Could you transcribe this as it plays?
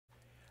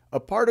A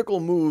particle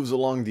moves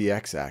along the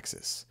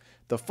x-axis.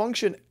 The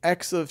function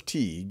x of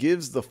t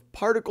gives the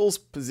particle's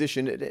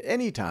position at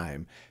any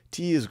time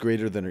t is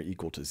greater than or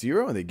equal to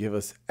 0, and they give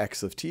us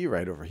x of t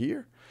right over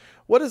here.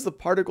 What is the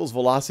particle's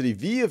velocity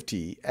v of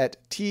t at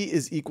t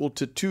is equal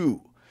to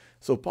 2?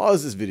 So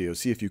pause this video,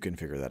 see if you can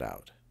figure that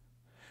out.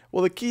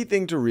 Well, the key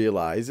thing to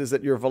realize is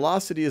that your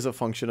velocity as a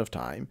function of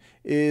time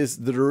is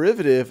the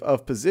derivative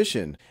of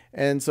position.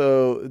 And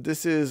so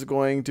this is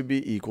going to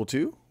be equal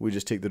to, we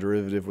just take the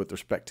derivative with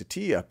respect to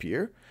t up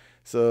here.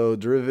 So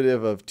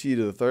derivative of t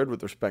to the third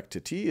with respect to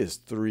t is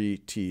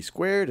 3t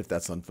squared. If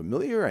that's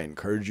unfamiliar, I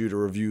encourage you to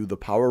review the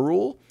power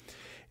rule.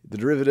 The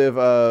derivative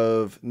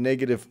of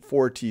negative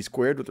 4t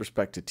squared with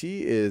respect to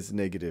t is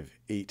negative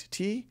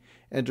 8t.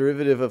 And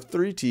derivative of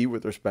 3t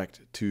with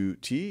respect to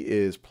t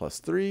is plus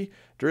 3.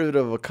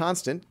 Derivative of a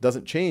constant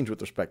doesn't change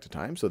with respect to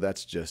time, so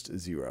that's just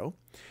 0.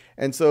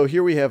 And so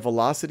here we have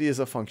velocity as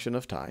a function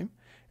of time.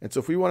 And so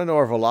if we want to know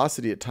our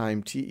velocity at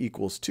time t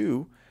equals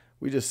 2,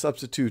 we just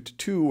substitute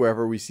 2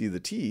 wherever we see the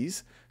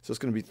t's. So it's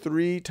going to be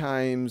 3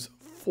 times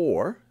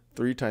 4,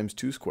 3 times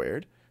 2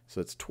 squared.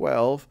 So it's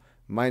 12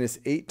 minus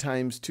 8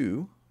 times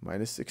 2,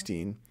 minus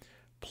 16,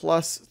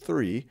 plus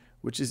 3,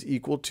 which is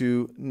equal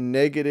to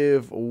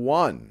negative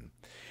 1.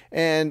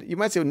 And you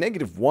might say, well,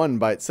 negative 1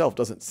 by itself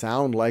doesn't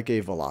sound like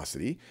a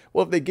velocity.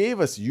 Well, if they gave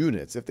us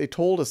units, if they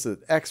told us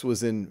that x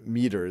was in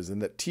meters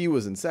and that t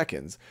was in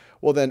seconds,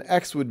 well, then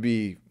x would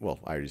be, well,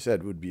 I already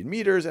said, would be in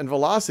meters, and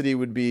velocity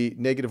would be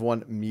negative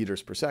 1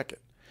 meters per second.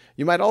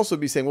 You might also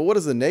be saying, well, what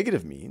does the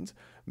negative mean?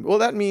 Well,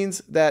 that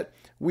means that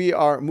we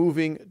are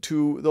moving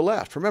to the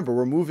left. Remember,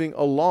 we're moving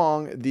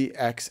along the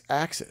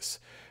x-axis.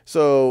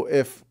 So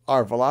if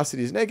our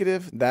velocity is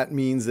negative, that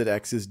means that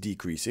x is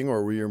decreasing,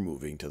 or we are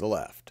moving to the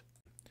left.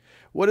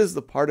 What is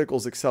the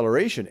particle's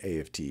acceleration a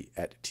of t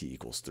at t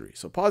equals 3?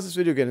 So pause this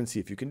video again and see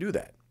if you can do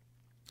that.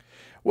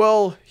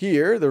 Well,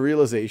 here the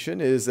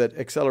realization is that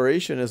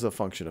acceleration as a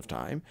function of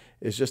time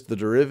is just the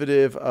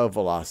derivative of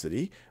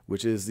velocity,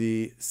 which is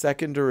the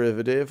second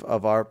derivative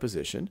of our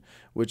position,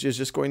 which is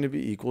just going to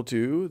be equal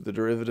to the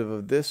derivative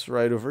of this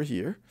right over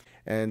here.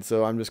 And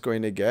so I'm just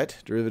going to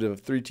get derivative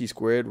of 3t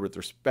squared with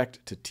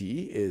respect to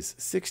t is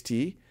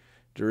 6t.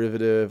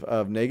 Derivative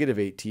of negative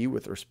 8t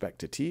with respect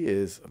to t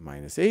is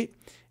minus 8.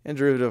 And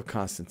derivative of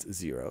constants is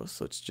 0.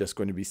 So it's just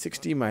going to be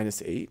 6t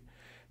minus 8.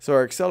 So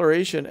our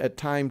acceleration at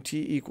time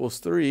t equals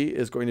 3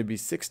 is going to be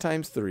 6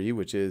 times 3,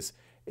 which is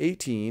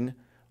 18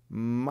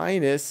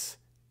 minus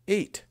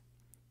 8.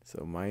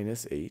 So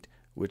minus 8,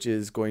 which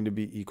is going to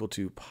be equal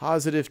to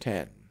positive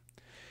 10.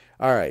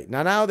 All right,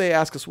 now they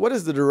ask us, what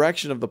is the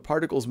direction of the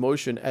particle's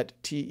motion at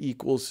t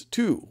equals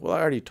 2? Well, I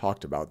already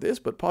talked about this,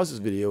 but pause this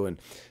video and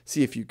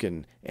see if you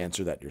can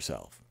answer that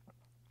yourself.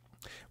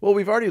 Well,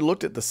 we've already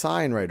looked at the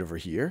sign right over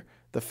here.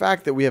 The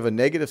fact that we have a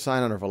negative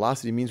sign on our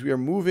velocity means we are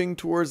moving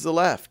towards the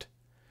left.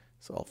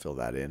 So I'll fill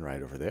that in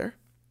right over there.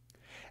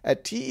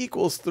 At t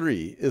equals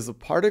 3, is the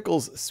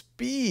particle's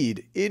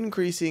speed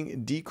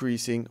increasing,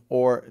 decreasing,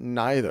 or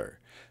neither?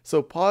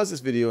 So pause this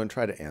video and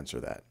try to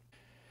answer that.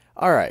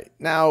 All right,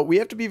 now we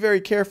have to be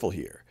very careful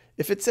here.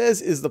 If it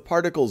says, is the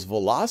particle's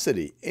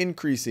velocity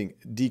increasing,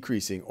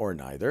 decreasing, or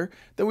neither,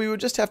 then we would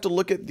just have to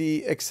look at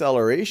the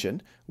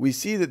acceleration. We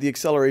see that the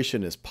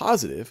acceleration is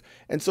positive,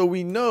 and so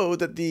we know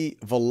that the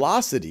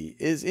velocity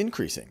is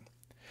increasing.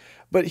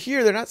 But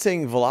here they're not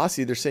saying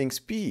velocity, they're saying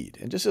speed.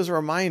 And just as a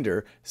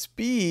reminder,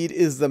 speed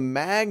is the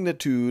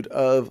magnitude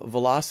of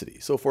velocity.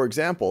 So for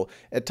example,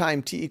 at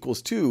time t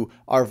equals 2,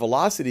 our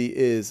velocity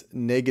is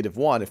negative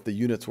 1. If the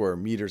units were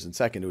meters in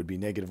second, it would be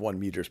negative 1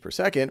 meters per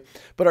second.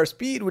 But our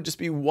speed would just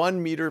be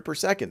 1 meter per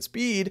second.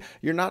 Speed,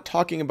 you're not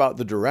talking about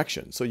the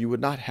direction, so you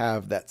would not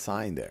have that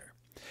sign there.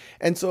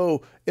 And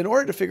so in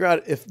order to figure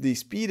out if the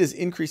speed is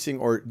increasing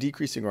or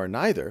decreasing or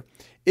neither,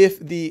 if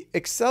the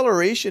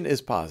acceleration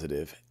is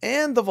positive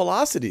and the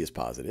velocity is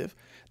positive,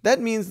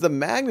 that means the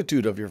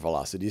magnitude of your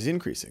velocity is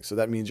increasing. So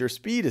that means your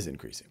speed is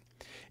increasing.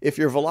 If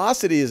your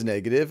velocity is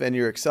negative and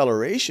your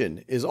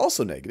acceleration is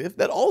also negative,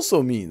 that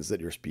also means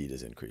that your speed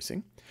is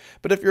increasing.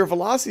 But if your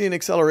velocity and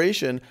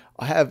acceleration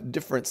have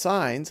different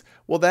signs,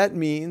 well, that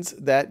means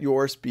that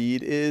your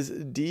speed is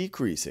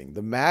decreasing.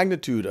 The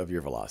magnitude of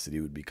your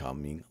velocity would be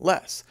becoming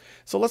less.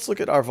 So let's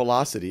look at our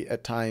velocity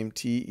at time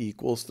t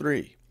equals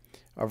 3.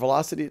 Our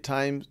velocity at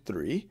time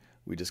 3,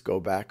 we just go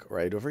back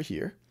right over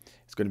here.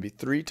 It's going to be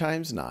 3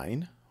 times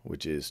 9,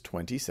 which is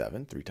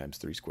 27, 3 times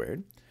 3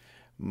 squared,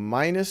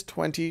 minus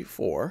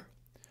 24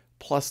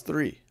 plus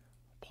 3,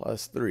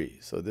 plus 3.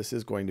 So this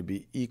is going to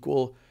be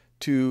equal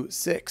to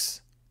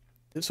 6.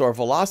 So our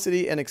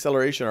velocity and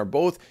acceleration are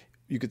both,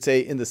 you could say,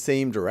 in the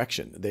same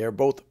direction. They are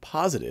both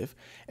positive.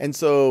 And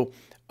so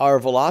our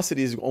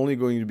velocity is only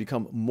going to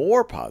become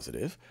more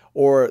positive,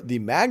 or the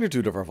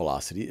magnitude of our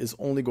velocity is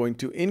only going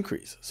to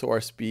increase. So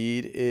our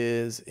speed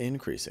is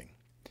increasing.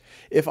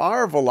 If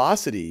our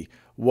velocity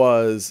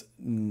was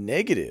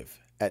negative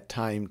at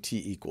time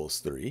t equals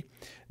 3,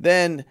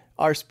 then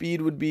our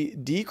speed would be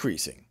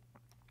decreasing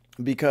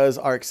because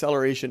our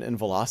acceleration and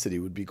velocity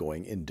would be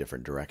going in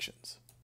different directions.